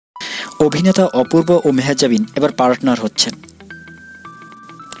অভিনেতা অপূর্ব ও মেহেজাবিন এবার পার্টনার হচ্ছেন,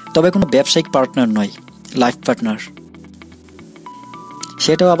 তবে কোনো ব্যবসায়িক পার্টনার নয়, লাইফ পার্টনার।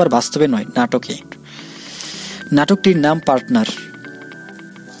 সেটাও আবার বাস্তবে নয়, নাটকে। নাটকটির নাম পার্টনার।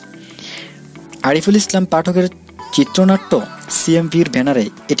 আরিফুল ইসলাম পাঠকের চিত্রনাট্য সিএমভির ব্যানারে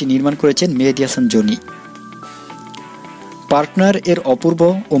এটি নির্মাণ করেছেন মেহেদী হাসান জনি। পার্টনার এর অপূর্ব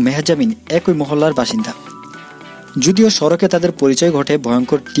ও মেহেজাবিন একই মহল্লার বাসিন্দা, যদিও সড়কে তাদের পরিচয় ঘটে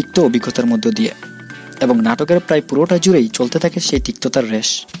ভয়ঙ্কর তিক্ত অভিজ্ঞতার মধ্য দিয়ে, এবং নাটকের প্রায় পুরোটা জুড়েই চলতে থাকে সেই তিক্ততার রেশ।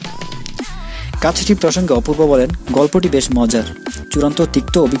 কাজটি প্রসঙ্গে অপূর্ব বলেন, গল্পটি বেশ মজার, চূড়ান্ত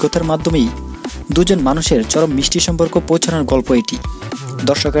তিক্ত অভিজ্ঞতার মাধ্যমেই দুজন মানুষের চরম মিষ্টি সম্পর্ক পৌঁছানোর গল্প এটি,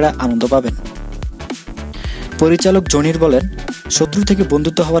 দর্শকেরা আনন্দ পাবেন। পরিচালক জনির বলেন, শত্রু থেকে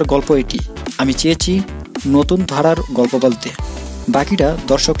বন্ধুত্ব হওয়ার গল্প এটি। আমি চেয়েছি নতুন ধারার গল্প বলতে, বাকিটা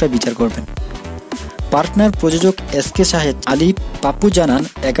দর্শকরা বিচার করবেন। পার্টনার প্রযোজক এসকে শাহেদ আলী পাপ্পু জানান,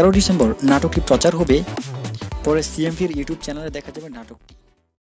 11 ডিসেম্বর নাটকটি প্রচার হবে, পরে সিএমভির ইউটিউব চ্যানেলে দেখা যাবে নাটকটি।